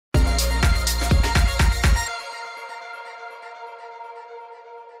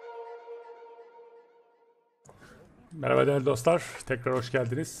Merhaba değerli dostlar, tekrar hoş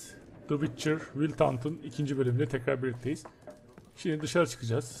geldiniz. The Witcher Wild Hunt'ın ikinci bölümünde tekrar birlikteyiz. Şimdi dışarı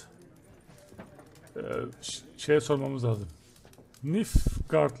çıkacağız. Şeye sormamız lazım.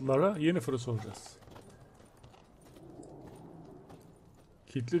 Nilfgaardlara Yennefer'ı soracağız.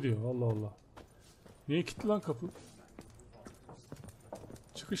 Kilitli diyor, Allah Allah. Niye kilitli lan kapı?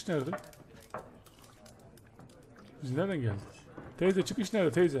 Çıkış nerede? Biz nereden geldik? Teyze çıkış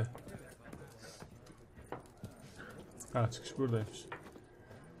nerede teyze? Ha, çıkış buradaymış.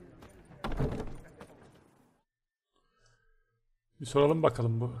 Bir soralım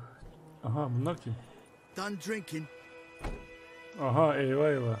bakalım bu. Aha, bunlar kim? Done drinking. Aha, eyvah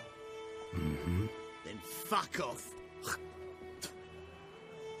eyvah. Then fuck off.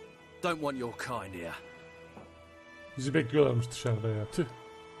 Don't want your kind here. Bizi bekliyorlarmış dışarıda ya. Tüh.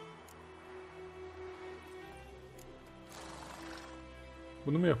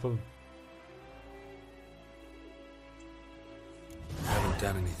 Bunu mu yapalım? I haven't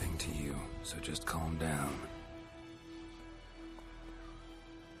done anything to you, so just calm down.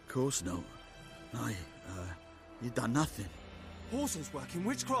 Of course not. I, you done nothing. Horsel's working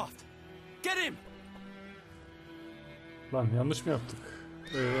witchcraft. Get him! Lan yanlış mı yaptık?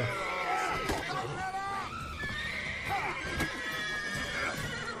 Eyvah.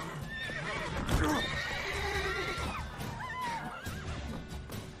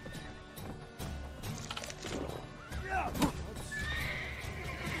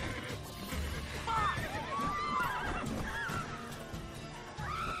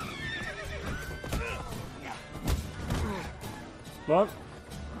 Lan.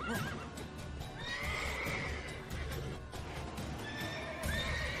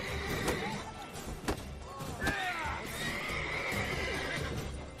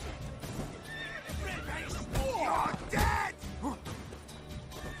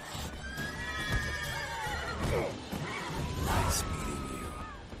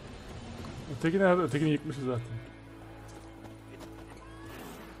 Öteki nerede? Ötekini yıkmışız zaten.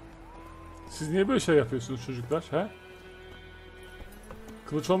 Siz niye böyle şey yapıyorsunuz çocuklar? He?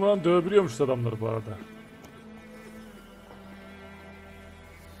 Kılıç olmadan dövebiliyormuşuz adamları bu arada.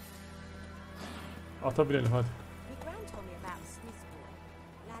 Ata binelim hadi.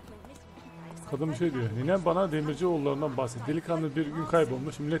 Kadın bir şey diyor. Ninem bana demirci oğullarından bahset. Delikanlı bir gün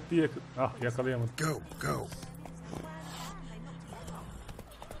kaybolmuş. Millet diye yakalayamadım. Go, go.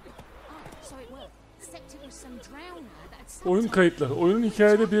 Oyun kayıtları. Oyunun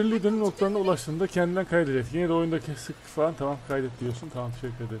hikayede belirli dönüm noktalarına ulaştığında kendinden kaydedecek. Yine de oyundaki sık falan tamam kaydet diyorsun. Tamam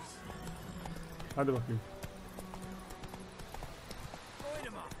teşekkür ederiz. Hadi bakayım.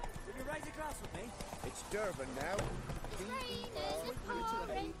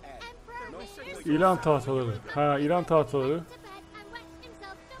 İlan tahtaları. Ha, ilan tahtaları.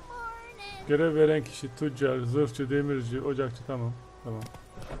 Görev veren kişi tüccar, zırhçı, demirci, ocakçı tamam. Tamam.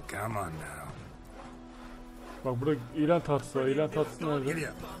 Come on now. Bak burada ilan tahtası var. İlan tahtası nerede?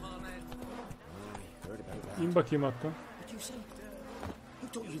 İn bakayım hatta.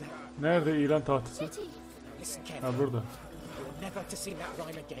 Nerede ilan tahtası? Ha burada.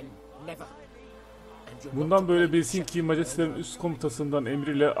 Bundan böyle bilsin ki majestelerin üst komutasından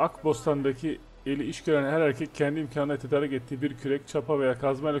emriyle Bostan'daki eli iş gören her erkek kendi imkanına tedarik ettiği bir kürek, çapa veya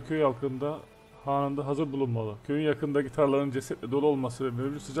kazmayla köy halkında hanında hazır bulunmalı. Köyün yakındaki tarlaların cesetle dolu olması ve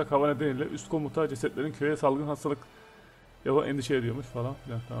mevcut sıcak hava nedeniyle üst komuta cesetlerin köye salgın hastalık yalan endişe ediyormuş falan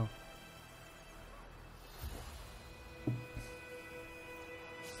filan. Tamam.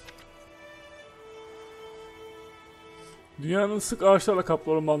 Dünyanın sık ağaçlarla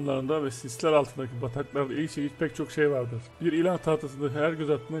kaplı ormanlarında ve sisler altındaki bataklarda ilgi çekici pek çok şey vardır. Bir ilan tahtasında her göz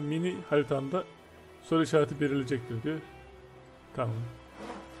atma mini haritanda soru işareti belirleyecektir diyor. Tamam.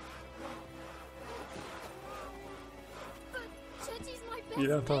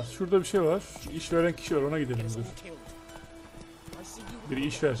 İlan tahtası. Şurada bir şey var. İş veren kişi var. Ona gidelim dur. Biri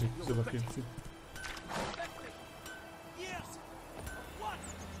iş verecek bize bakayım.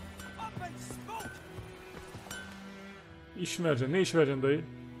 İş mi vereceksin? Ne iş vereceksin dayı?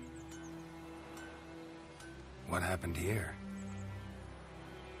 What happened here?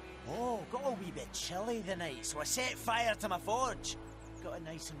 Oh, got a wee bit chilly tonight, so I set fire to my forge. Got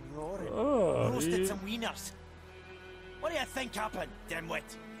it nice and roaring. Roasted some wieners. What do you think happened,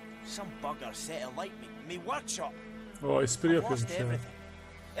 dimwit? Some bugger set alight me workshop. Oh, espri yapıyormuş ya. Everything.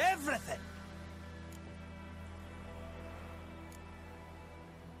 Everything!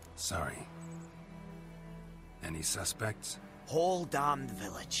 Sorry. Any suspects? Whole damned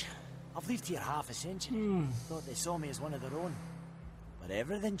village. I've lived here half a century. Thought they saw me as one of their own. But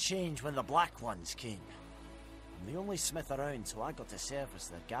everything changed when the Black Ones came. I'm the only smith around, so I got to serve as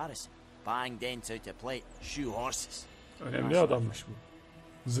their garrison. bang dents out of plate, shoe horses. Önemli adammış bu.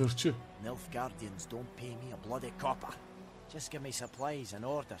 Zırhçı. Nilf Guardians don't pay me a bloody copper. Just give me supplies and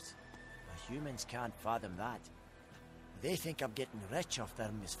orders. The humans can't fathom that. They think I'm getting rich off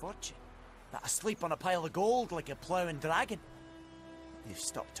their misfortune. That I sleep on a pile of gold like a ploughing dragon. They've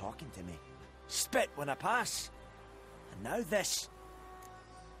stopped talking to me. Spit when I pass. And now this.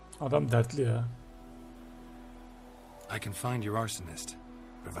 Adam dertli ya. I can find your arsonist,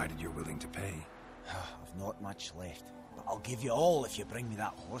 provided you're willing to pay. I've not much left, but I'll give you all if you bring me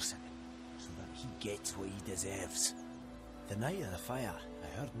that horse in, so that he gets what he deserves. The night of the fire,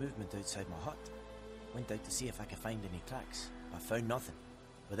 I heard movement outside my hut. Went out to see if I could find any tracks, but found nothing.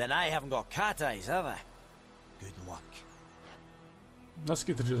 But then I haven't got cat eyes, have I? Good luck. Nasıl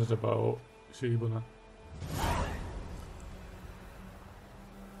getireceğiz acaba o şeyi buna?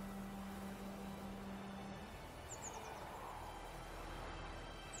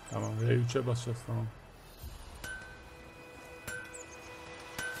 Tamam, R3'e basacağız, tamam.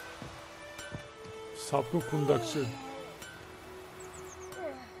 Sapkın kundakçı.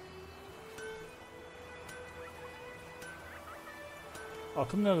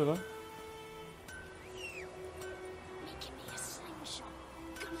 Atım nerede lan? Making me a slingshot.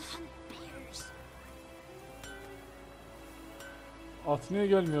 Gonna hunt bears. At niye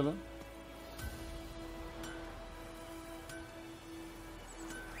gelmiyor lan?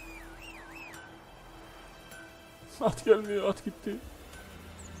 At gelmiyor, at gitti.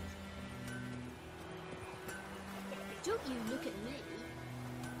 Don't you look at me.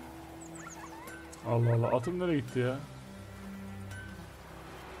 Allah Allah, atım nereye gitti ya?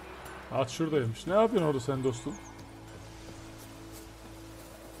 At şuradaymış. Ne yapıyorsun orada sen dostum?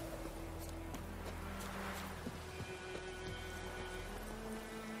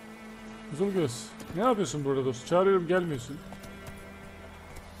 Uzungöz. Ne yapıyorsun burada dostum? Çağırıyorum, gelmiyorsun.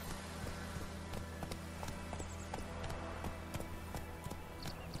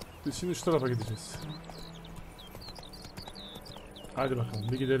 Biz şimdi şu tarafa gideceğiz. Hadi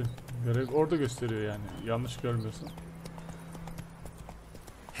bakalım bir gidelim. Görev orada gösteriyor yani. Yanlış görmüyorsun.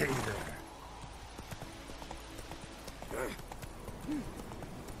 Hey there.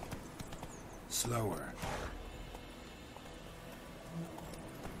 Slower.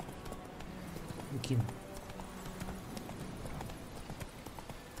 Bu kim?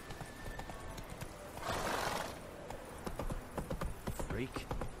 Freak.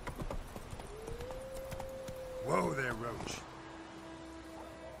 Whoa there, Roach.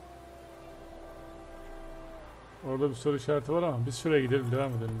 Orada bir soru işareti var ama biz şuraya gidelim,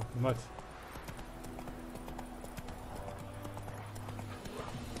 devam edelim bakalım, hadi.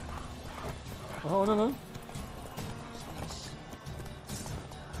 Aha, o ne lan?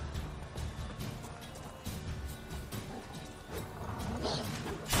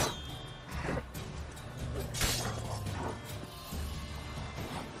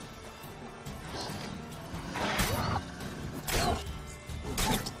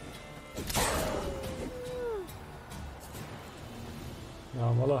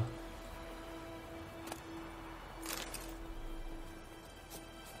 Yağmala.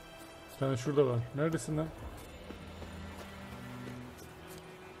 Bir tane şurada var. Neredesin lan?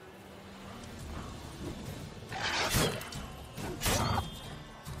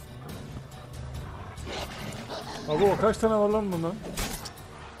 Abi o kaç tane var lan bundan?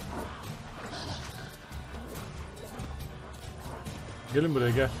 Gelin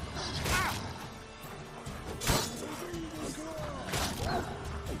buraya, gel.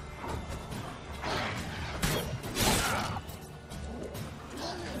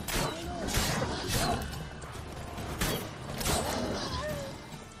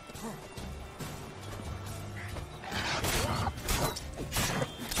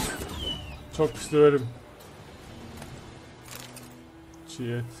 Çok pis döverim.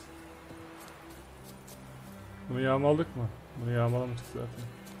 Çiğ et. Bunu yağmaladık mı? Bunu yağmalamadık zaten.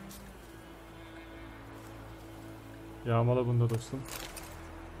 Yağmala bunda dostum.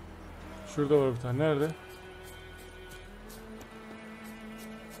 Şurada var bir tane. Nerede?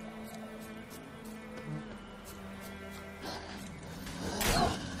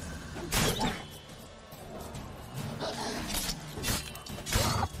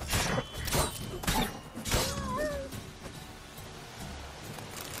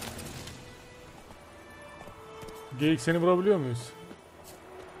 Geyik, seni vurabiliyor muyuz?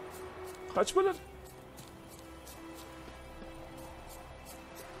 Kaçma lan.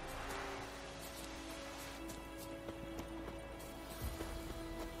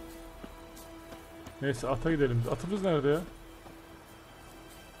 Neyse, ata gidelim. Atımız nerede ya?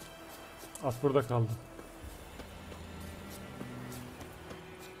 At burada kaldı.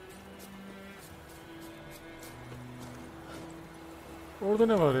 Orada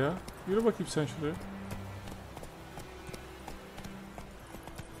ne var ya? Yürü bakayım sen şuraya.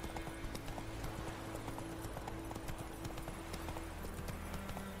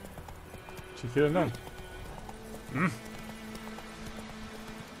 Çekilin lan.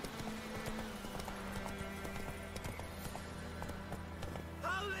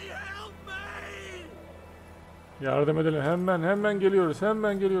 Yardım edelim. Hemen geliyoruz.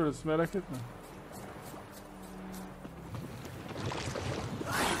 Hemen geliyoruz. Merak etme.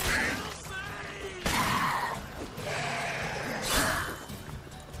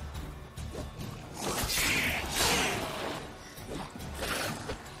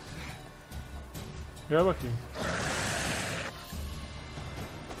 Gel bakayım.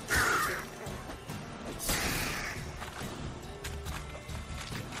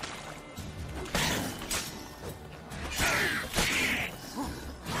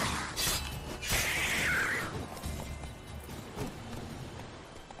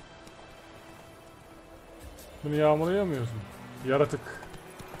 Bunu yağmalayamıyorsun. Yaratık.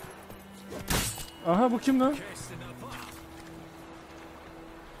 Aha bu kim lan?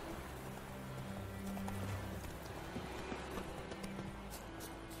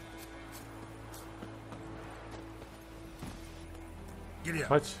 Giddy up.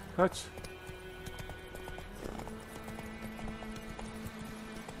 Kaç.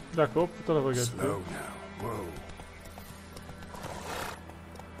 Bir dakika hop bu tarafa gel. Slow now. Whoa.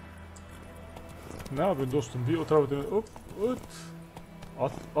 Ne yapıyorsun dostum? Bir o tarafa dön. Hop.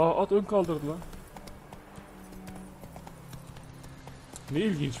 At ön kaldırdı lan. Ne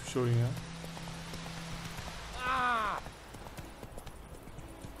ilginç bir şey oyun ya.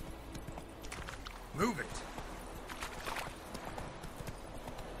 Move it.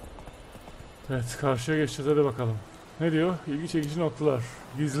 Evet karşıya geçeceğiz hadi bakalım. Ne diyor? İlgi çekici noktalar.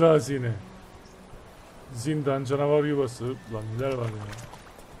 Gizli hazine. Zindan, canavar yuvası. Lan neler var ya.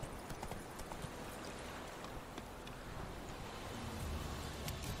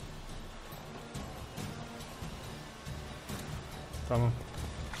 Tamam.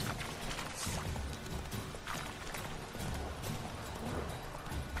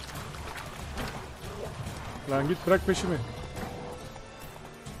 Lan git bırak peşimi.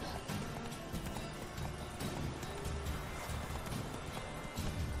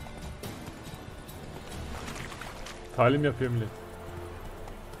 Talim yapıyor millet.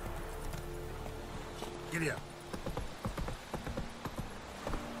 Giddy up.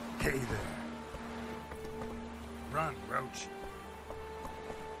 Hey there. Run, Roach.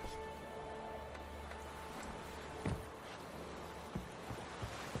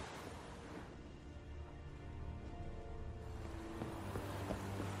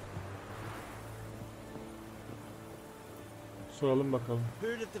 Soralım bakalım.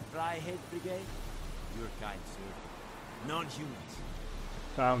 Heard of the Fryhead Brigade? Your kind, sir. Non-humans.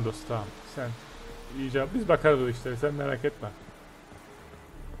 Tamam dost tamam. Sen iyice biz bakarız o işlere sen merak etme.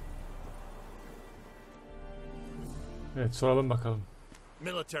 Evet soralım bakalım.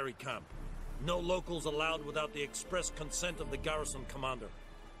 Military camp. No locals allowed without the express consent of the garrison commander.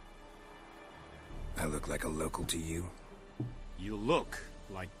 I look like a local to you. You look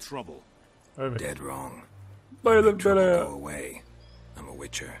like trouble. Evet. Dead wrong. Bayılır Trouble belaya. go away. I'm a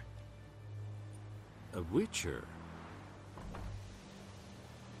Witcher. A Witcher?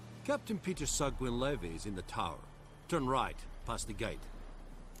 Captain Peter Sagwin Levy is in the tower. Turn right, past the gate.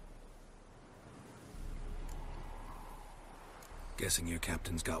 Guessing your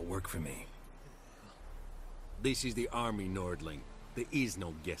captain's got work for me. This is the army, Nordling. There is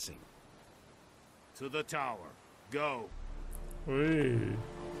no guessing. To the tower. Go. Uy.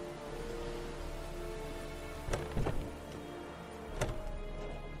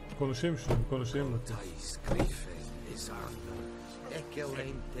 Konuşayım şunu, konuşayım bakayım.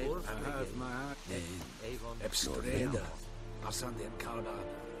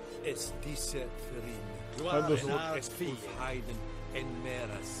 Hadi dostum.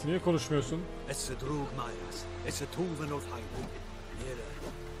 Niye konuşmuyorsun?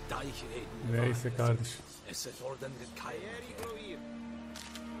 Neyse kardeşim.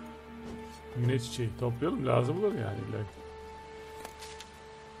 Mine çiçeği toplayalım lazım olur yani illa.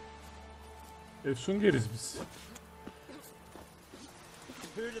 Efsun geriz biz.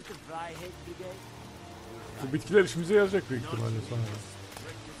 Heard of the Fryhead Brigade? Bu bitkiler işimize yarayacak büyük ihtimalle sonra.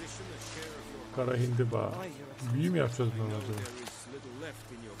 Kara hindiba. Büyü mü yapacağız bunlarla acaba?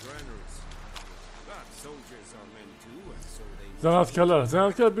 Zanaatkarlar.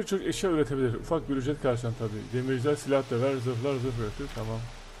 Zanaatkarlar birçok eşya üretebilir. Ufak bir ücret karşılan tabi. Demirciler silah döver, zırhlar zırh üretir. Tamam.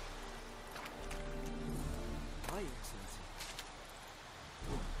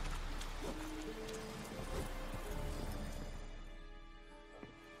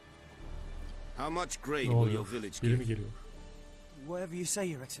 How much grain Ne will oluyor? your village Biri mi give? geliyor? Whatever you say,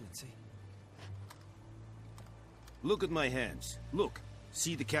 Your Excellency. Look at my hands. Look.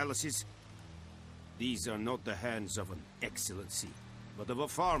 See the calluses? These are not the hands of an excellency, but of a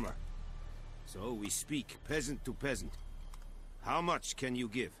farmer. So we speak peasant to peasant. How much can you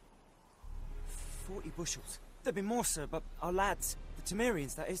give? 40 bushels. There'd be more, sir, but our lads, the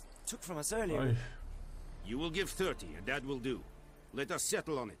Temerians, that is, took from us earlier. Ay. You will give 30, and that will do. Let us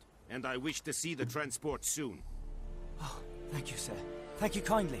settle on it, and I wish to see the transport soon. Oh, thank you, sir. Thank you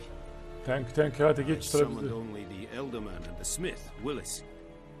kindly. Tank hadi I geç summoned bizi. only the elderman and the smith, Willis.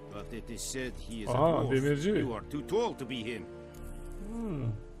 But it is said he is a Aha, dwarf. demirci. You are too tall to be him.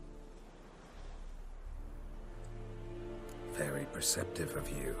 Very perceptive of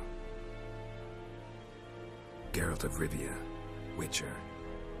you. Geralt of Rivia, Witcher.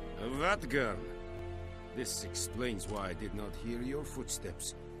 Vatgarn. This explains why I did not hear your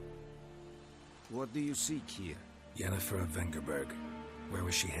footsteps. What do you seek here? Yennefer of Vengerberg. Where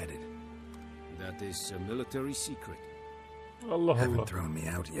was she headed? That is a military secret. Allah Allah. Haven't thrown me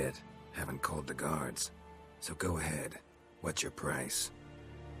out yet. Haven't called the guards. So go ahead. What's your price?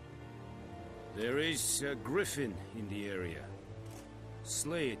 There is a griffin in the area.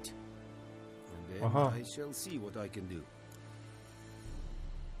 Slay it. And then Aha. I shall see what I can do.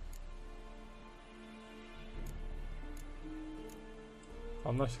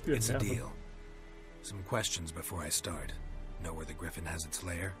 Anlaştık diyelim. It's a Ne yapalım? deal. Some questions before I start. Know where the griffin has its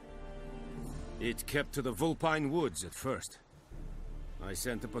lair? It kept to the Vulpine Woods at first. I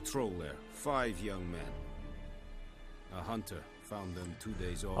sent a patrol there, 5 young men. A hunter found them 2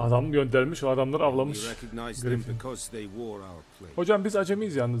 days old. Adam göndermiş, o adamları avlamış. We recognized them Griffin. because they wore our plate. Hocam biz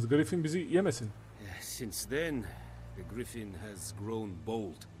acemiyiz yalnız. Griffin bizi yemesin. Since then, the griffin has grown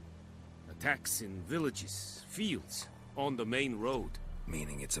bold. Attacks in villages, fields, on the main road.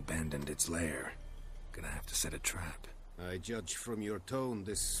 Meaning it's abandoned its lair. Gonna have to set a trap. I judge from your tone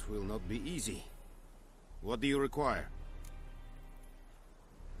this will not be easy. What do you require?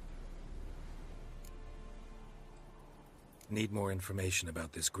 Need more information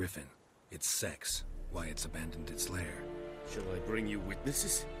about this griffin. Its sex, why it's abandoned its lair. Shall I bring you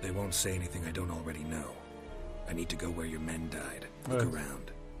witnesses? They won't say anything I don't already know. I need to go where your men died. Look Right.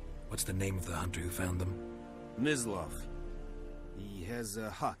 around. What's the name of the hunter who found them? Mislav. He has a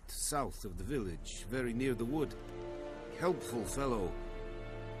hut south of the village, very near the wood. Helpful fellow.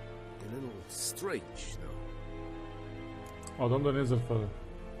 A little strange, though. Adam da ne zırhladı.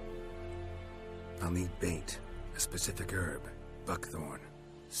 I'll need bait. A specific herb. Buckthorn.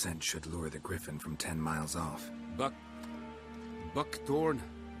 Scent should lure the griffin from 10 miles off. Buckthorn?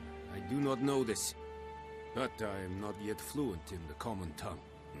 I do not know this. But I am not yet fluent in the common tongue.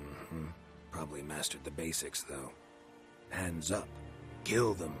 Probably mastered the basics, though. Hands up.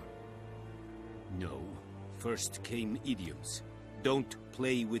 Kill them. No. First came idioms. Don't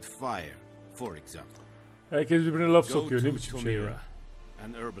play with fire, for example. Herkes birbirine laf Go sokuyor. Ne to biçim şey ya. Tomira,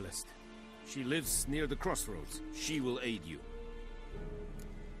 an herbalist. She lives near the crossroads. She will aid you.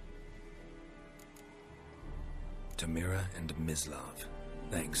 Tamira and Mislav.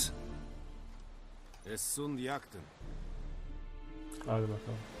 Thanks. Essun yaktın. Hadi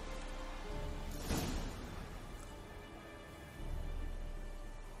bakalım.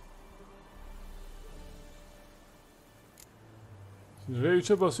 Şimdi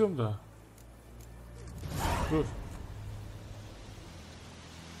R3'e basıyorum da. Dur.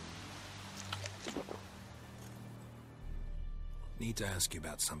 Need to ask you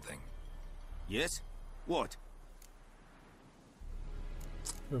about something. Yes? What?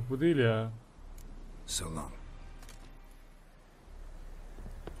 Yok bu değil ya. So long.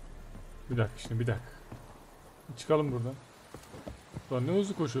 Bir dakika şimdi bir dakika. Çıkalım buradan. Lan ne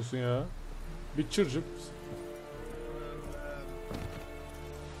hızlı koşuyorsun ya. Witcher'cım.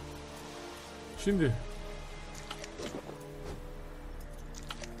 Şimdi.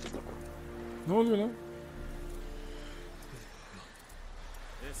 Ne oluyor lan?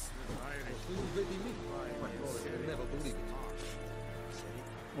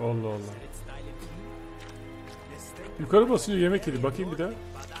 Allah Allah. Yukarı basınca yemek yedi. Bakayım bir daha.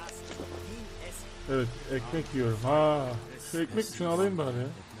 Evet, ekmek yiyorum. Ha, şu ekmek şunu alayım bari ya.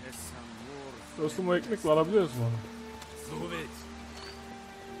 Dostum o ekmekle alabiliyoruz mu onu?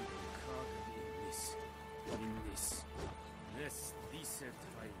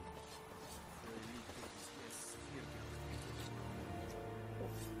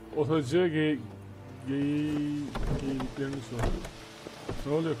 Otacıya geyiklerini sor.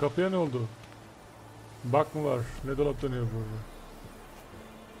 Ne oluyor? Kapıya ne oldu? Bak mı var? Ne dolap dönüyor burada?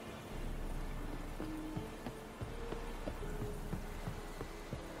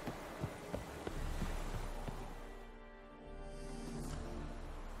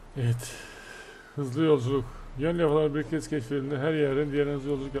 Evet. Hızlı yolculuk. Yön levhalar bir kez keşfedildi. Her yerden diğerine hızlı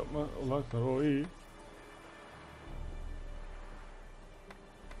yolculuk yapma olanaklar. O iyi.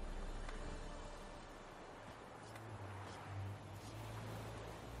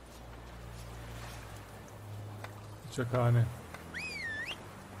 Çakhane.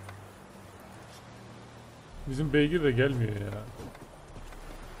 Bizim beygir de gelmiyor ya.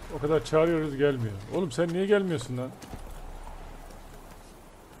 O kadar çağırıyoruz gelmiyor. Oğlum sen niye gelmiyorsun lan?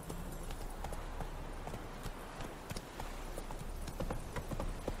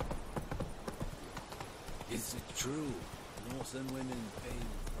 Is it true? Northern women pay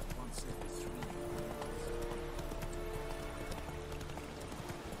once every 3 years.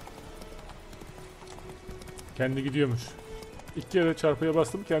 Kendi gidiyormuş. İlk kere çarpıya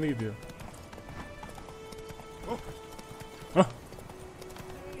bastım kendi gidiyor. Hah.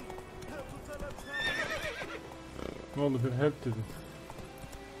 Ne oldu bir help dedim.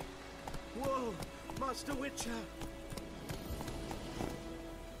 Whoa, Master Witcher!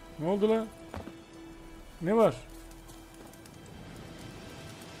 Ne oldu lan? Ne var?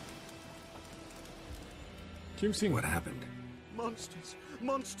 Kimsin? What happened? Monsters!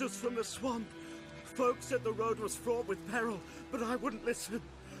 Monsters from the swamp! Folks said the road was fraught with peril, but I wouldn't listen.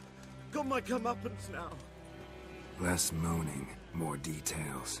 Got my comeuppance now. Less moaning, more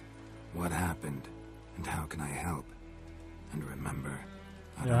details. What happened, and how can I help? And remember,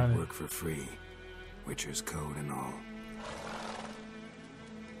 I don't work for free. Witcher's code and all.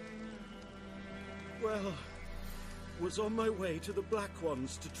 Well, was on my way to the Black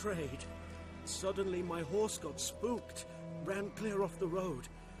Ones to trade. Suddenly my horse got spooked, ran clear off the road.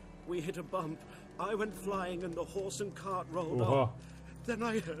 We hit a bump. I went flying and the horse and cart rolled off. Then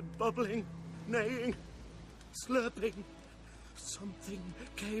I heard bubbling, neighing, slurping. Something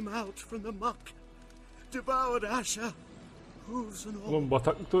came out from the muck. Devoured Asher. Hooves and all. Oğlum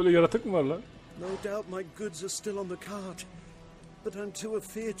bataklıkta öyle yaratık mı var lan? No doubt my goods are still on the cart. But I'm too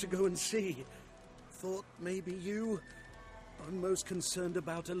afeard to go and see. Thought maybe you. I'm most concerned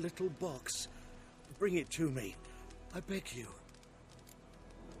about a little box. Bring it to me. I beg you.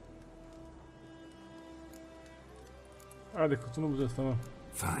 Hadi kutunu bulacağız tamam.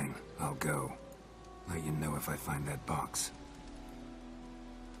 Fine, I'll go. Let you know if I find that box.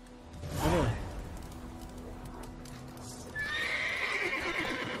 Tamam.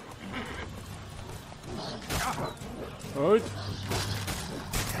 Evet.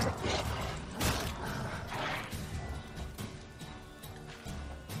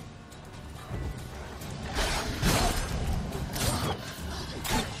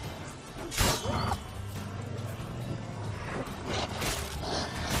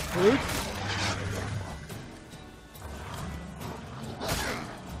 Evet.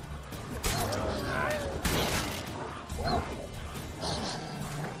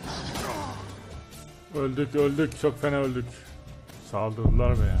 Öldük öldük çok fena öldük.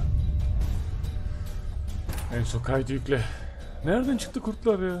 Saldırdılar be ya. En son kaydı yükle. Nereden çıktı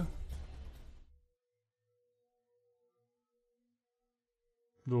kurtlar ya?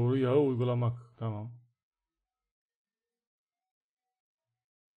 Doğru yağı uygulamak. Tamam.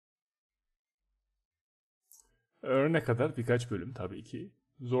 Örnek kadar birkaç bölüm tabii ki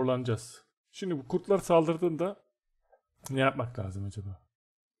zorlanacağız. Şimdi bu kurtlar saldırdığında ne yapmak lazım acaba?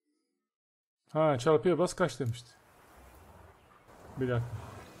 Ha çarpıya bas kaç demişti. Bir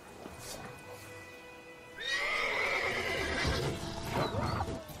dakika.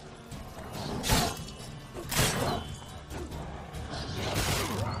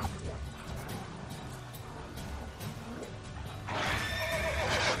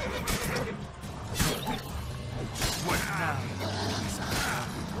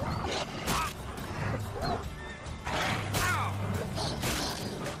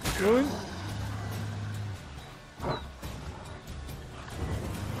 Oy.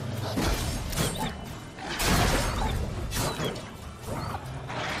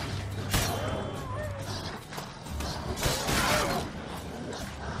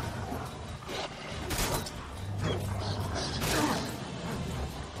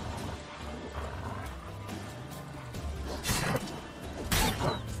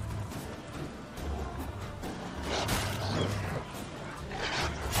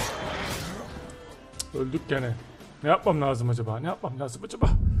 Öldük gene. Ne yapmam lazım acaba? Ne yapmam lazım acaba?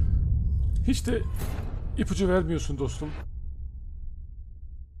 Hiç de ipucu vermiyorsun dostum.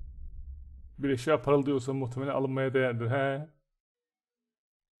 Bir eşya parıldıyorsa muhtemelen alınmaya değerdir. He.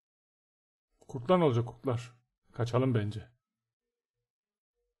 Kurtlar ne olacak kurtlar? Kaçalım bence.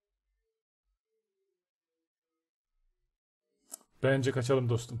 Bence kaçalım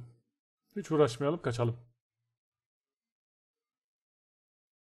dostum. Hiç uğraşmayalım kaçalım.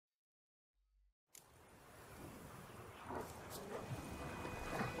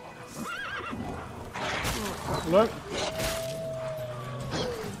 Ulan.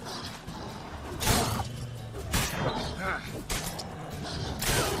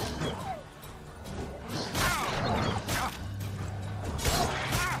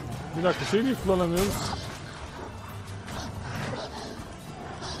 Bir dakika, şey niye kullanamıyoruz?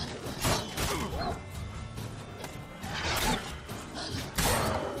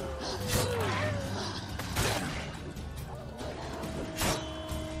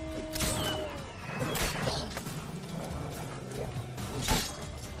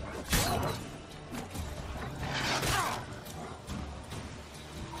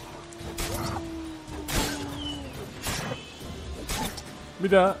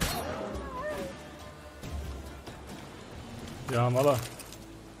 Bir daha. Yağmala.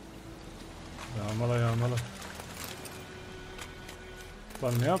 Yağmala yağmala.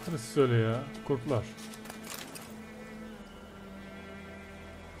 Lan ne yaptınız siz öyle ya? Kurtlar.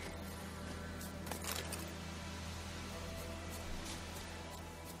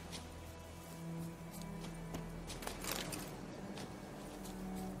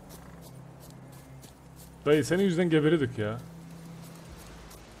 Dayı senin yüzünden geberirdik ya.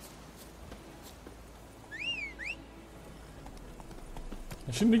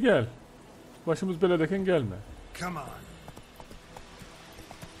 Şimdi gel. Başımız beledeyken gelme. Come on.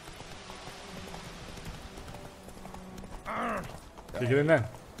 Çekilinden.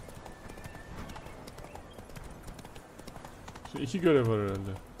 Şu 2 görev var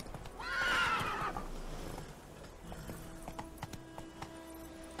herhalde.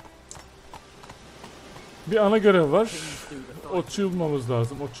 Bir ana görev var. Otçuyu bulmamız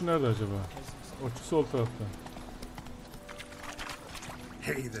lazım. Otçu nerede acaba? Otçu sol tarafta.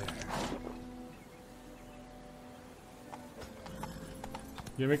 Hey there.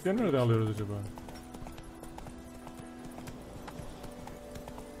 Yemekleri nereden alıyoruz acaba?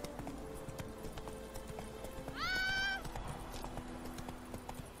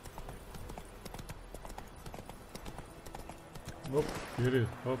 Hop geri,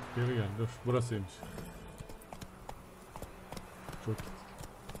 hop geri gel. Dur, burasıymış. Çok.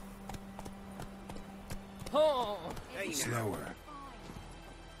 Slower.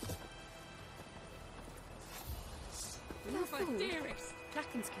 Oh, dearest. That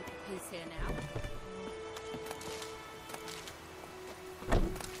can keep the peace here now.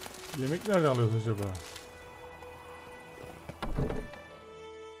 Yemek nereden alıyoruz acaba?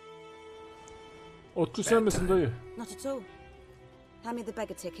 Otçu sen misin dayı? Not at all. Hand me the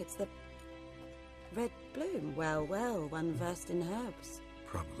beggar tickets. The red bloom. Well, well, one versed in herbs.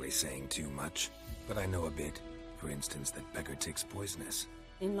 Probably saying too much, but I know a bit. For instance, that beggar tick's poisonous.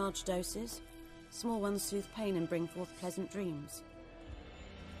 In large doses. Small ones soothe pain and bring forth pleasant dreams.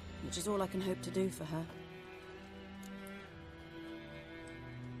 Which is all I can hope to do for her.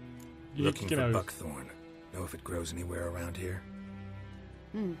 Looking for buckthorn. Know if it grows anywhere around here?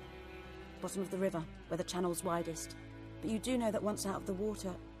 Bottom of the river, where the channel's widest. But you do know that once out of the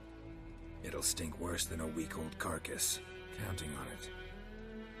water... It'll stink worse than a week-old carcass. Counting on it.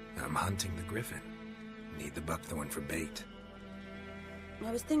 I'm hunting the griffin. Need the buckthorn for bait.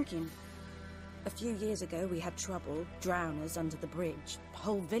 I was thinking... A few years ago we had trouble, drowners under the bridge. The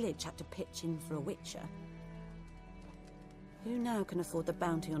whole village had to pitch in for a witcher. Who now can afford the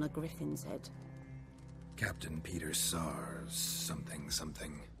bounty on a griffin's head? Captain Peter Sars,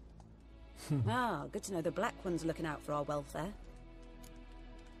 something. Ah, good to know the Black One's looking out for our welfare.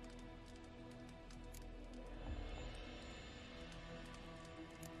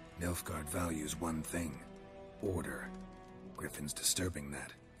 Nilfgaard values one thing. Order. Griffin's disturbing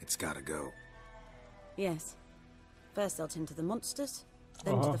that. It's gotta go. Yes. First they'll tend to the monsters,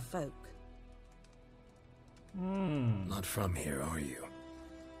 then to the folk. Not from here, are you?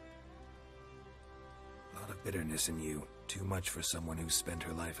 A lot of bitterness in you. Too much for someone who's spent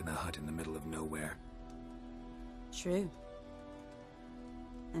her life in a hut in the middle of nowhere. True.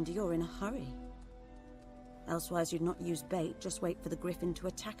 And you're in a hurry. Elsewise you'd not use bait, just wait for the griffin to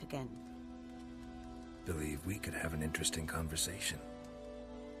attack again. Believe we could have an interesting conversation.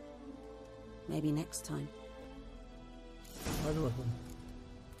 Maybe next time. Hadi bakalım.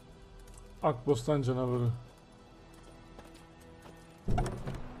 Bostan canavarı.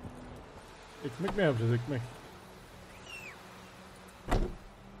 Ekmek mi yapacağız, ekmek?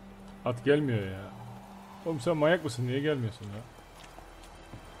 At gelmiyor ya. Oğlum sen manyak mısın? Niye gelmiyorsun ya?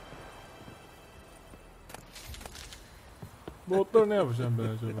 Bu otları ne yapacağım ben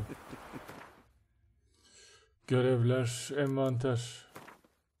acaba? Görevler, envanter.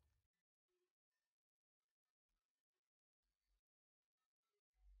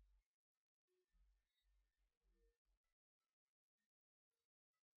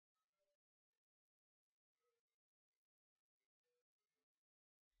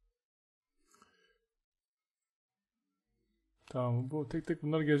 Tamam, bu tek tek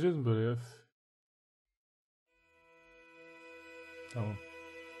bunları gezeceğiz mi böyle ya? Tamam.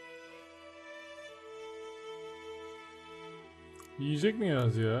 Yiyecek mi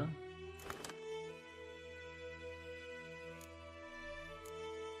yaz ya?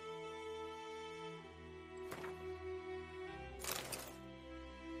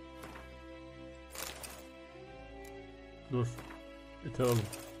 Dur. Et alalım.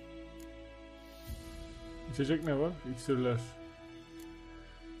 İçecek ne var? İksirler.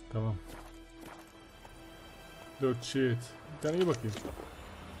 Tamam. 4 shit. Bir tane iyi bakayım.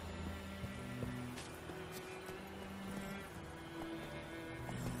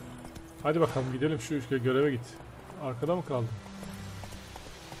 Hadi bakalım gidelim, şu göreve git. Arkada mı kaldım?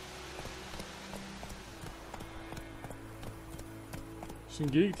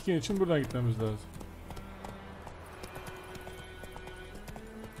 Şimdi geri gittiğin için buradan gitmemiz lazım.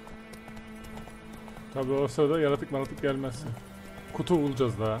 Tabii o sırada yaratık gelmezse. Kutu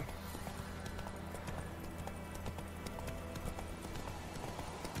bulacağız daha.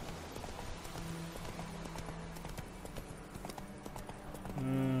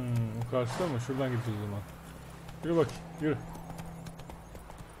 O karşıda mı? Şuradan gideceğiz o zaman. Yürü bakayım, yürü.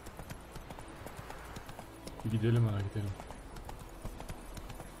 Bir gidelim ana, gidelim.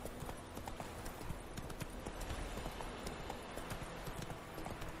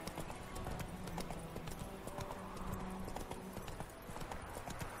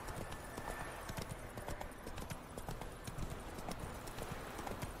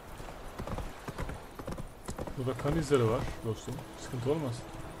 Burada kan izleri var dostum. Sıkıntı olmaz.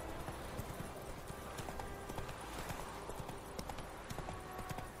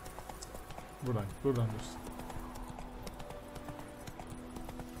 Buradan dostum.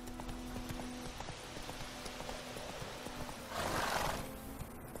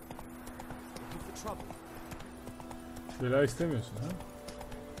 Bela istemiyorsun ha?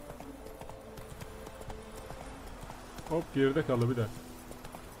 Hop, geride kaldı bir dakika.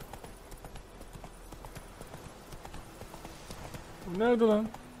 Nerede lan?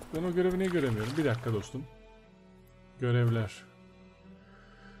 Ben o görevi niye göremiyorum? Bir dakika dostum. Görevler.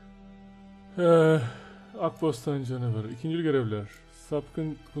 Akbostan canavarı. İkinci görevler.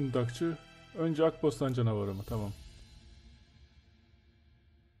 Sapkın kundakçı. Önce Akbostan canavarı mı? Tamam.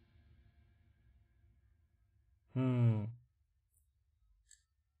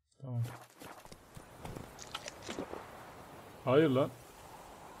 Tamam. Hayır lan.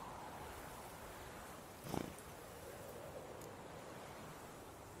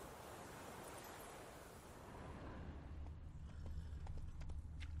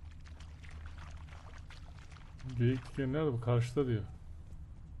 Geyik nerede bu? Karşıda diyor.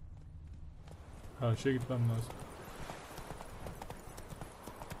 Karşıya gitmem lazım.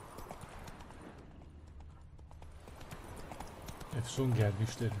 Efsun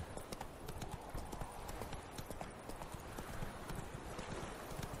gelmişleri.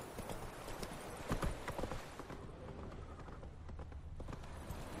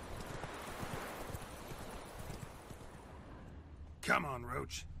 Come on,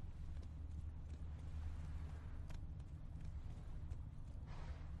 Roach.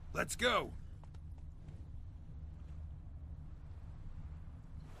 Let's go.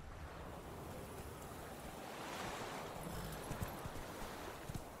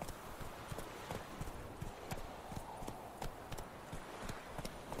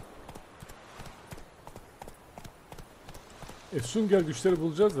 Efsun gel güçleri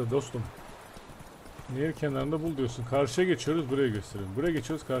bulacağız da dostum. Nehir kenarında bul diyorsun. Karşıya geçiyoruz, buraya gösteriyorum. Buraya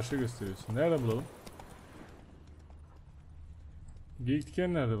geçiyoruz, karşıya gösteriyorsun. Nereden bulalım? Geyik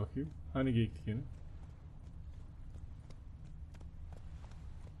dikeni nerede bakayım? Hani geyik dikeni?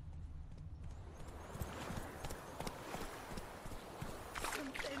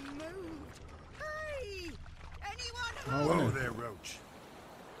 Hello there, Roach.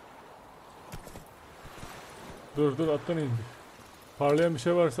 Dur attan indir. Parlayan bir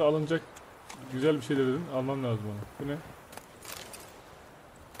şey varsa alınacak güzel bir şey dedin. Almam lazım onu. Bu ne?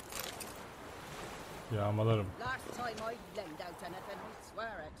 Yağmalarım.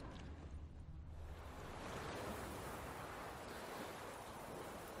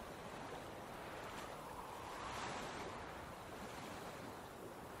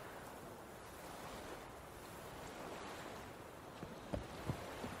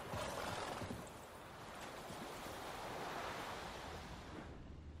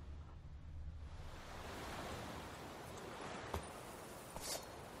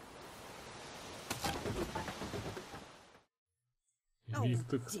 Oh,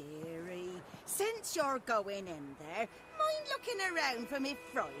 dearie, since you're going in there, mind looking around for me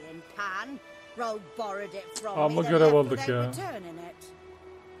frying pan? Rogue borrowed it from Amma me, görev then left aldık without ya. returning it.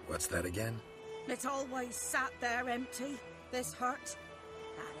 What's that again? It's always sat there empty, this hut.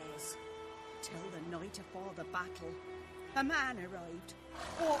 That is, till the night before the battle. A man arrived.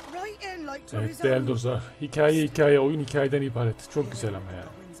 Walked right in like to his Evet değerli own. dostlar. Hikaye, oyun hikayeden ibaret. Çok güzel ama ya.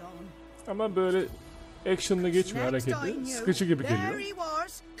 Goings on. Ama böyle action'lı geçmiyor, Next I hareketli. knew, Sıkıcı gibi there geliyor. he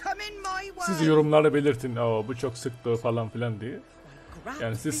was, coming my way. Siz de yorumlarda belirtin. Aa, bu çok sıktı falan filan diye.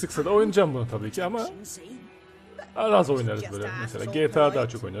 Yani siz sıksa da oynayacağım bunu tabii ki ama az oynarız böyle. Mesela GTA daha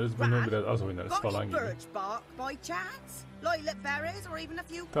çok oynarız. Bunu biraz az oynarız falan gibi.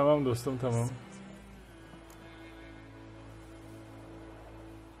 Tamam dostum, tamam.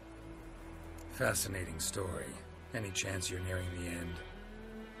 Fascinating story. Any chance you're nearing the end?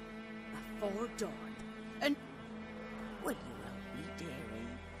 Before dawn. And will you help me, dearie?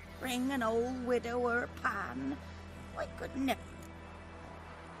 Bring an old widower pan. I could never.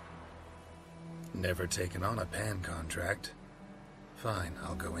 Never taken on a pan contract. Fine,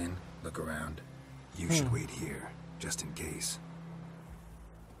 I'll go in, look around. You should wait here, just in case.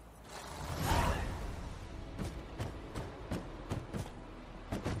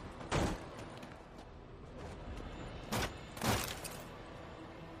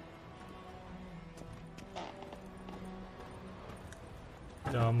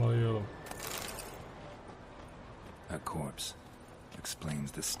 Yağmalayalım. A corpse.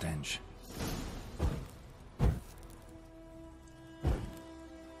 Explains the stench.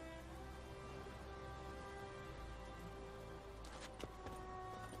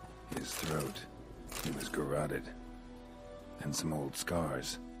 His throat. He was garroted. And some old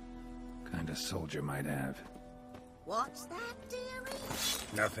scars. Kind of soldier might have. What's that,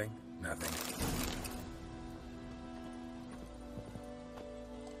 dearie? Nothing. Nothing.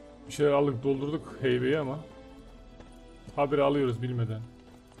 Bir şeyler aldık, doldurduk heybeyi ama haberi alıyoruz bilmeden.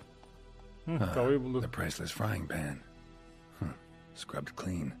 Tavayı bulduk. The priceless frying pan. Scrubbed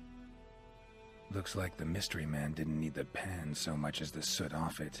clean. Looks like the mystery man didn't need the pan so much as the soot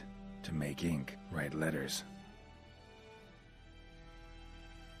off it to make ink, write letters.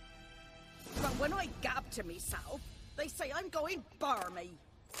 But when I gab to myself, they say I'm going barmy.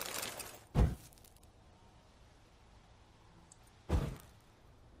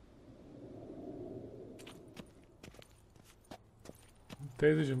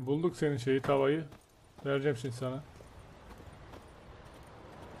 Teyzeciğim bulduk senin şeyi, tavayı. Vereceğim şimdi sana.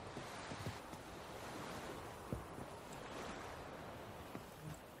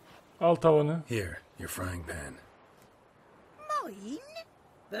 Al tavanı. Here, your frying pan. Mine?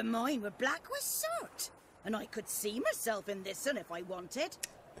 But mine were black with soot. And I could see myself in this one if I wanted.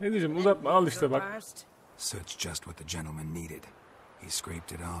 Teyzeciğim uzatma, al işte bak. First. Soot's just what the gentleman needed. He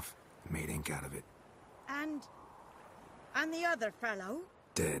scraped it off and made ink out of it. And the other fellow?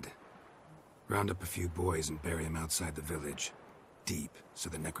 Dead. Round up a few boys and bury him outside the village. Deep, so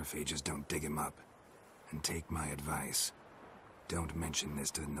the necrophages don't dig him up. And take my advice. Don't mention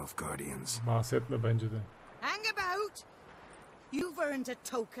this to the Nilfgaardians. Bahsetme bence de. Hang about! You've earned a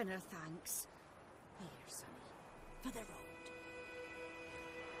token of thanks. Here, sonny, for the road.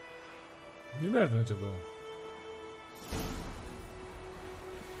 Ne verdin acaba?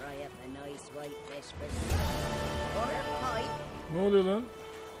 Fry up a nice white fish for or a pipe. Ne oluyor lan?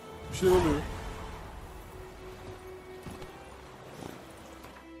 Bir şey oluyor.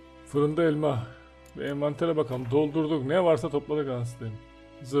 Fırında elma. Bir envantere bakalım. Doldurduk. Ne varsa topladık anasını.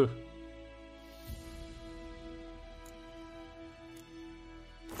 Zırh.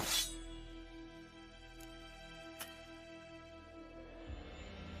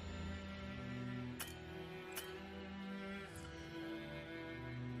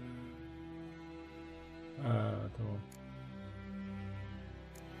 Ha, tamam.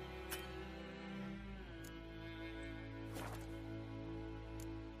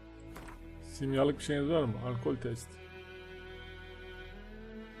 Simyalık bir şeyiniz var mı? Alkol test.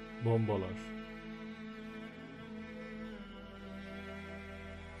 Bombalar.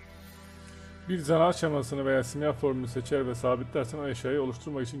 Bir zanaat şemasını veya simya formülünü seçer ve sabitlersen o eşyayı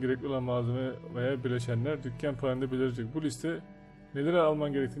oluşturmak için gerekli olan malzeme veya bileşenler dükkan panelinde belirecek. Bu liste neleri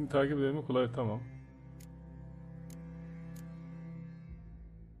alman gerektiğini takip edelim kolay, tamam.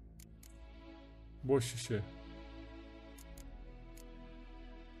 Boş şişe.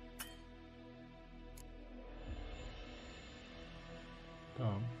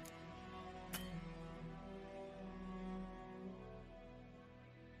 Tamam.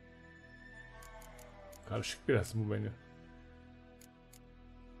 Karışık biraz bu menü.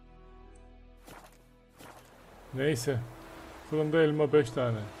 Neyse. Fırında elma 5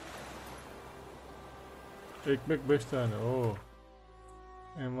 tane. Ekmek 5 tane. Oo.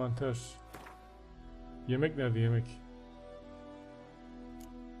 Envanter. Yemek nerede yemek?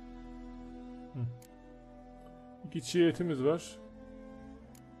 Hı. 2 çiğ etimiz var.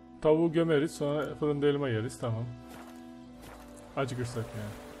 Tavuğu gömeriz, sonra fırında elma yeriz, tamam. Acıkırsak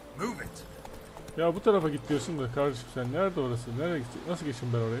yani. Move it. Ya bu tarafa git diyorsun da kardeşim, sen nerede orası? Nereye gidecek? Nasıl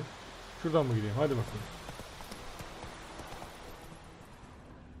geçeyim ben oraya? Şuradan mı gideyim? Hadi bakalım.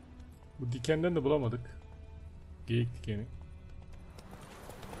 Bu dikenden de bulamadık. Geyik dikeni.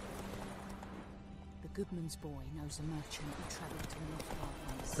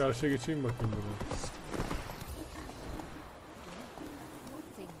 Karşıya geçeyim bakayım burada.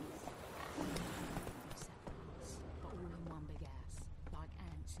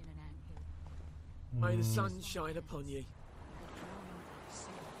 May the sun shine upon you.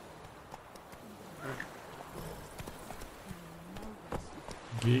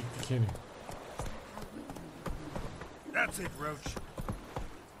 Geyik dikeni. That's it, Roach.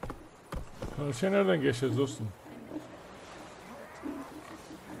 Karşıya nereden geçeceğiz dostum?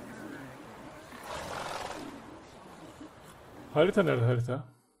 Harita nerede harita?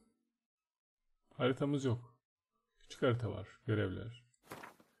 Haritamız yok. Küçük harita var. Görevler.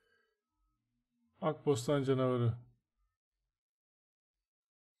 Bostan canavarı.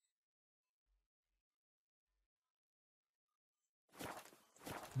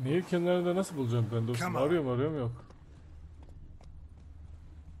 Nehir kenarında nasıl bulacağım ben dostum? Arıyorum yok.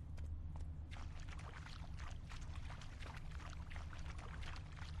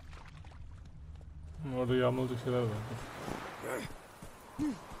 Orada yağmurlu şeyler var.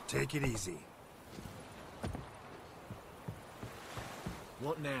 Take it easy.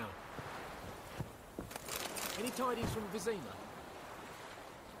 What now? Any tidings from Vizima?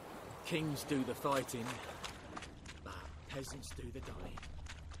 Kings do the fighting, but peasants do the dying.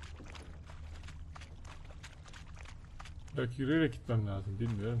 Belki yürüyerek gitmem lazım,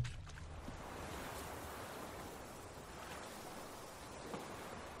 bilmiyorum ki.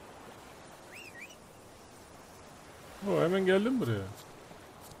 Oo, hemen geldim buraya.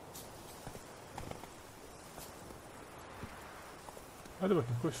 Hadi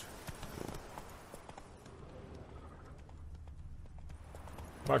bakayım koş.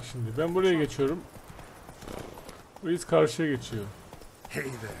 Bak şimdi ben buraya geçiyorum. Biz karşıya geçiyor. Hey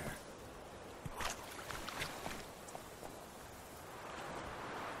there.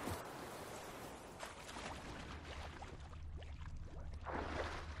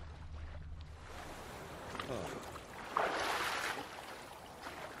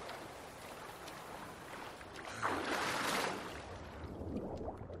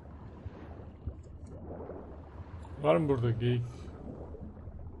 Var mı burada geyik?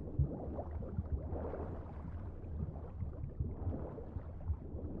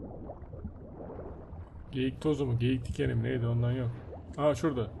 Geyik tozu mu? Geyik dikeni mi? Neydi? Ondan yok. Aa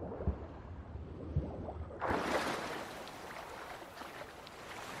şurada.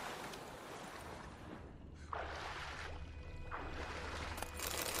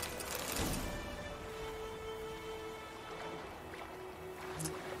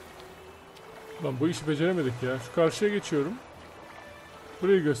 Lan bu işi beceremedik ya. Şu karşıya geçiyorum.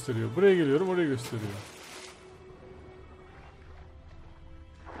 Burayı gösteriyor. Buraya geliyorum, orayı gösteriyor.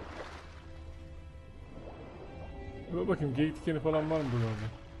 Dur bakayım geyik dikeni falan var mı burada?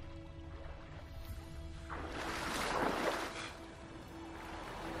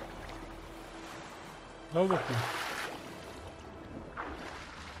 Al bakayım.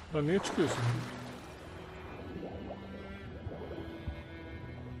 Lan niye çıkıyorsun?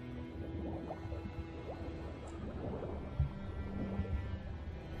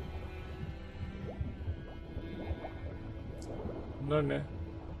 Bunlar ne?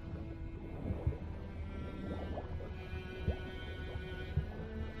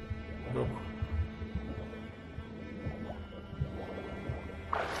 Yok.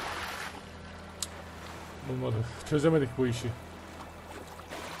 Olmadı. Çözemedik bu işi.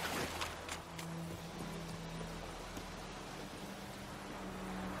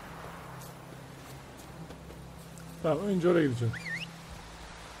 Tamam, önce oraya gideceğim.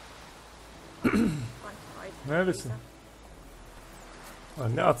 Neredesin?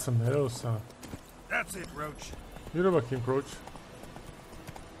 Lan ne atsın be, helal olsun sana. That's it, Roach. Yürü bakayım Roach.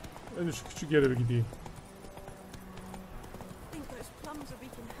 Ben şu küçük yere bir gideyim.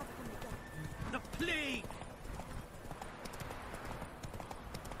 The plague!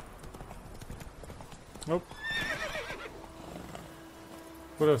 Hop.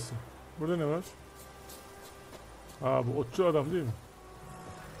 Burası. Burada ne var? Aa bu otçu adam değil mi?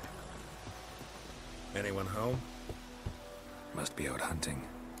 Anyone home? Must be out hunting.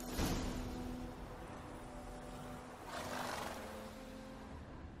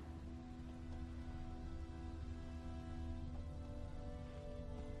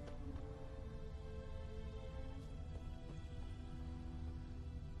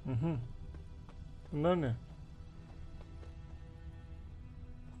 Bunlar ne?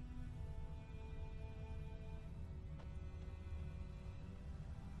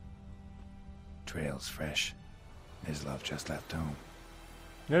 Trail's fresh. His love just left home.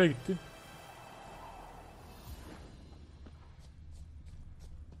 Nereye gitti?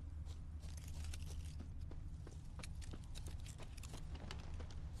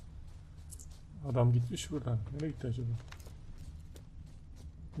 Adam gitmiş buradan. Nereye gitti acaba?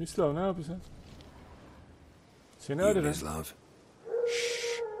 Mislav ne yapıyorsun sen? Seni arıyorum. Mislav.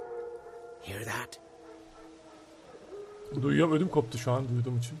 Shh. Hear that? Duyuyorum, ödüm koptu şu an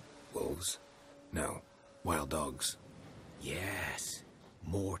duyduğum için. Wolves? No. Wild dogs. Yes.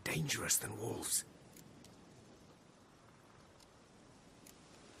 More dangerous than wolves.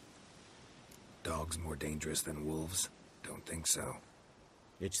 Dogs more dangerous than wolves? Don't think so.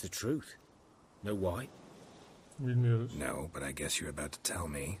 It's the truth. Know why? Bilmiyoruz. No, but I guess you're about to tell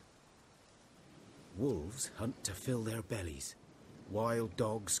me. Wolves hunt to fill their bellies. Wild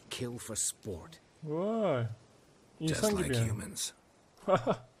dogs kill for sport. Vay. Just İnsan like gibi yani. humans.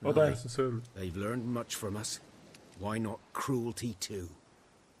 O da aynısını söylüyor. They've learned much from us. Why not cruelty too?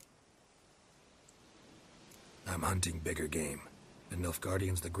 I'm hunting bigger game. The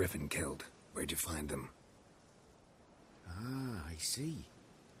Nilfgaardians the Griffin killed. Where'd you find them? Ah, I see.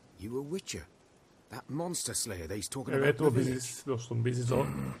 You a Witcher. That monster slayer they's talking Evet, about o in the village. biziz dostum, biziz o.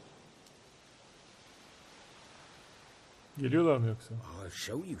 Geliyorlar mı yoksa? I'll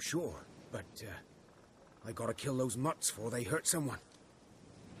show you, sure. But, I gotta kill those mutts before they hurt someone.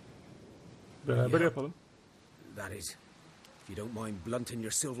 Beraber Yeah. yapalım. That is, if you don't mind blunting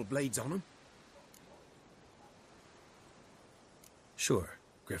your silver blades on them. Sure.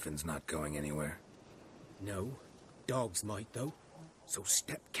 Griffin's not going anywhere. No, dogs might though. So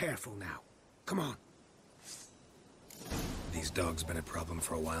step careful now. Come on. These dogs been a problem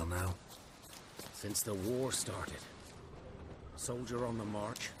for a while now? Since the war started. Soldier on the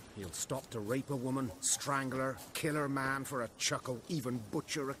march, he'll stop to rape a woman, strangle her, kill her man for a chuckle, even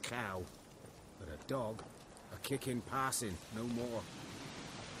butcher a cow. But a dog, a kick in passing, no more.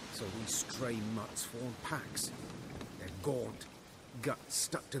 So these stray mutts form packs. They're gaunt, guts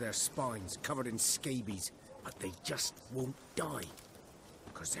stuck to their spines, covered in scabies, but they just won't die.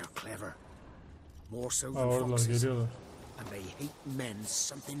 Because they're clever. More so than Oradalar, foxes. geliyorlar. And they hate men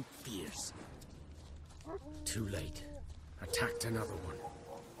something fierce. Too late. Attacked another one.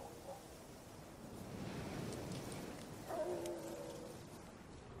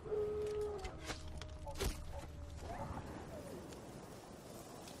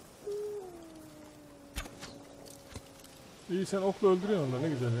 İyi, sen okla öldürüyorsun onları, ne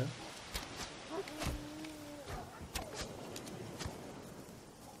güzel ya.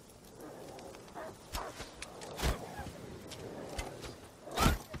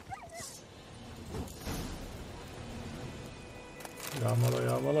 Yağmala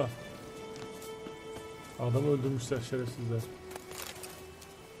yağmala. Adamı öldürmüşler şerefsizler.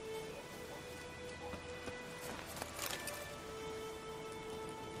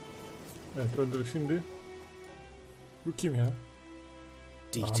 Evet, öldür şimdi. Bu kim ya?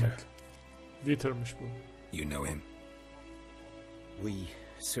 Dieter. Dieter'mış bu. You know him? We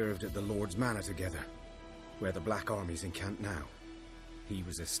served at the Lord's Manor together, where the Black Army's encamped now. He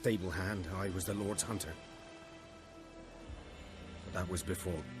was a stable hand, I was the Lord's hunter. But that was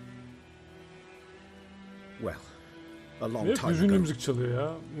before... Well, a long Hep time hüzünlü ago. müzik çalıyor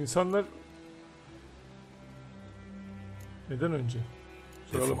ya. İnsanlar... Neden önce?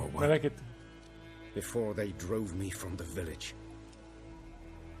 Soralım, merak ettim. Before they drove me from the village.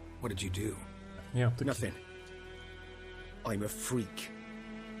 What did you do? Ne yaptık? Nothing. I'm a freak.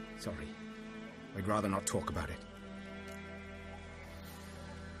 Sorry. I'd rather not talk about it.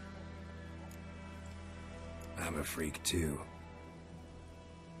 I'm a freak too.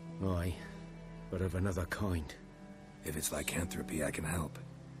 Aye, but of another kind. If it's lycanthropy, I can help.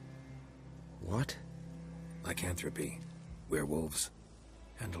 What? Lycanthropy. Werewolves.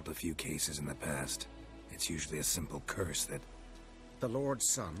 Handled a few cases in the past. It's usually a simple curse that... The Lord's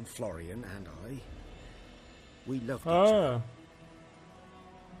son, Florian, and I... We loved each other.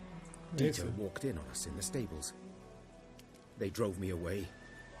 Dieter walked in on us in the stables. They drove me away.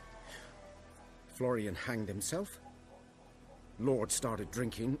 Florian hanged himself. Lord started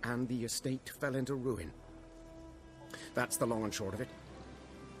drinking, and the estate fell into ruin. That's the long and short of it.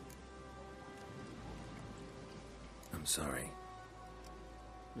 I'm sorry.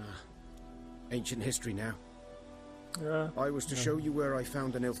 Ancient history now. Yeah. I was to show you where I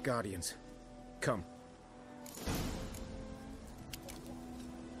found the Nilfgaardians. Come.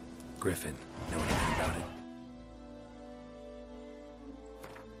 Griffin, know anything about it?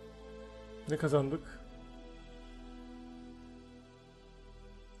 Ne kazandık?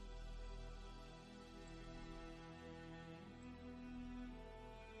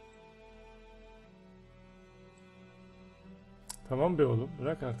 Tamam be oğlum.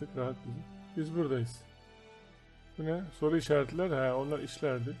 Bırak artık rahat bizi. Biz buradayız. Bu ne? Soru işaretler. Ha, onlar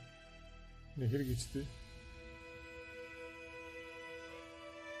işlerdi. Nehir geçti.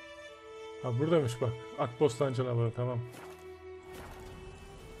 Ha buradaymış bak. Akbostan canavarı, tamam.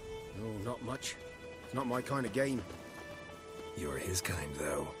 No, not much. Not my kind of game. You're his kind,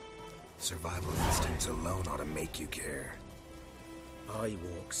 though. Survival instincts alone ought to make you care. I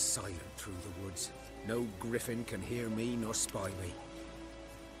walk silent through the woods. No griffin can hear me nor spy me.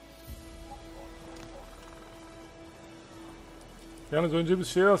 Yalnız önce biz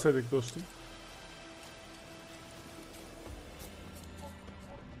şeyi alsaydık dostum.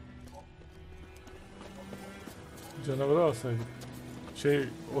 Canavarı alsaydık.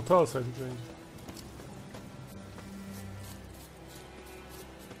 Otu alsaydık önce.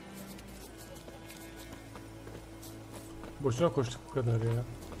 Boşuna koştuk bu kadar ya.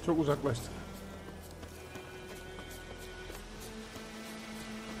 Çok uzaklaştık.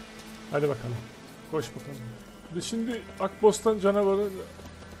 Hadi bakalım. Koş bakalım. Biz şimdi Akbostan canavarı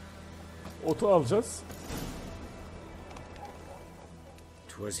otu alacağız.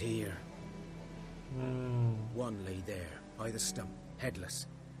 'Twas here. One lay there, by the stump, headless.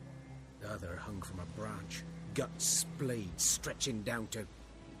 The other hung from a branch, guts splayed, stretching down to...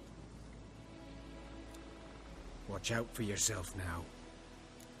 Watch out for yourself now.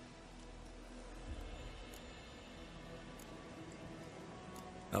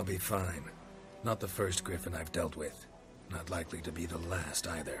 I'll be fine. Not the first griffin I've dealt with. Not likely to be the last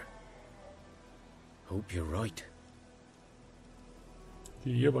either. Hope you're right.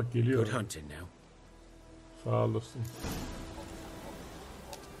 İyiye bak, geliyor. Good hunting now. Sağ ol dostum.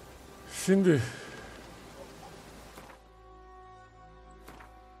 Şimdi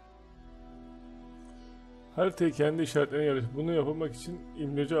haritayı kendi işaretlerine yerleştir. Bunu yapmak için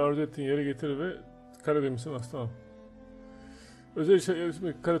imleci arzu ettiğin yere getir ve kare demişsin aslında. Özel işaret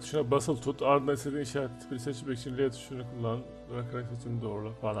yerleştirmek, kare tuşuna basılı tut. Ardından istediğin işaret seçmek için L tuşunu kullan. Bırakarak seçimi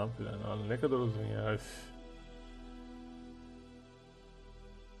doğrula falan filan. Anladın, ne kadar uzun ya. Üf.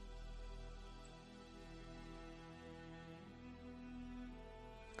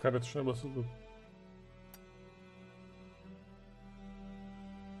 Kare tuşuna basılı tut.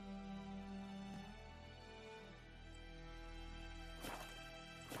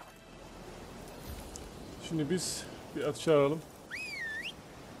 Şimdi biz bir at çağıralım.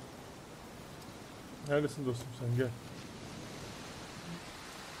 Neredesin dostum sen, gel.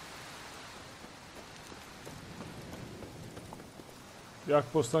 Bir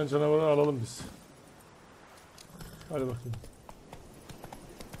Akbostan canavarını alalım biz. Hadi bakayım.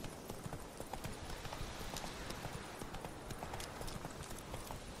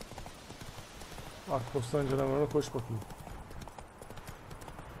 Akbostan canavarına koş bakayım.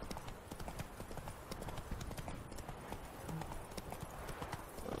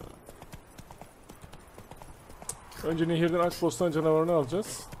 Önce nehirden Akbostan canavarını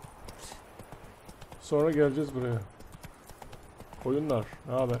alacağız. Sonra geleceğiz buraya. Oyunlar,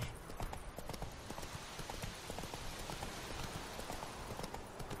 ne haber?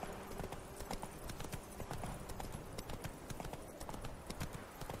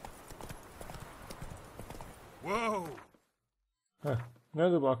 Heh,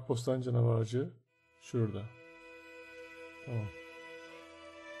 nerede bu Akbostan canavarcı? Şurada. Tamam.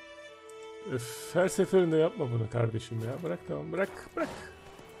 Öf, her seferinde yapma bunu kardeşim ya. Bırak, tamam, bırak.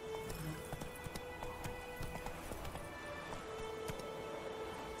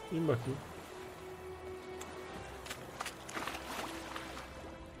 İn bakayım.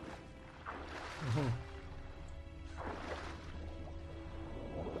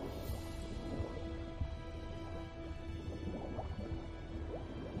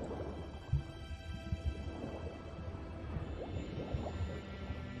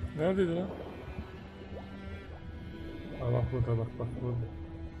 Neredeydi lan? Aa, bak burada, bak burada.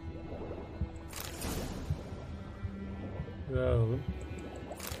 Bir alalım.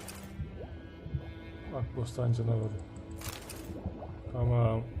 Akbostan canavarı.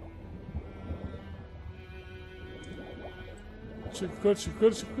 Tamam. Çık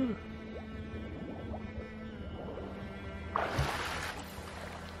yukarı.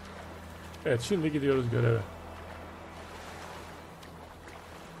 Evet, şimdi gidiyoruz göreve.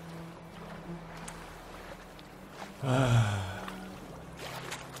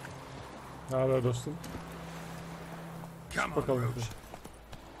 Ne haber dostum? Bakalım.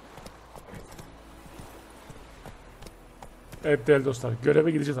 Evet değerli dostlar,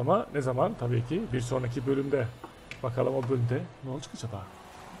 göreve gideceğiz ama ne zaman? Tabii ki bir sonraki bölümde. Bakalım o bölümde ne olacak acaba?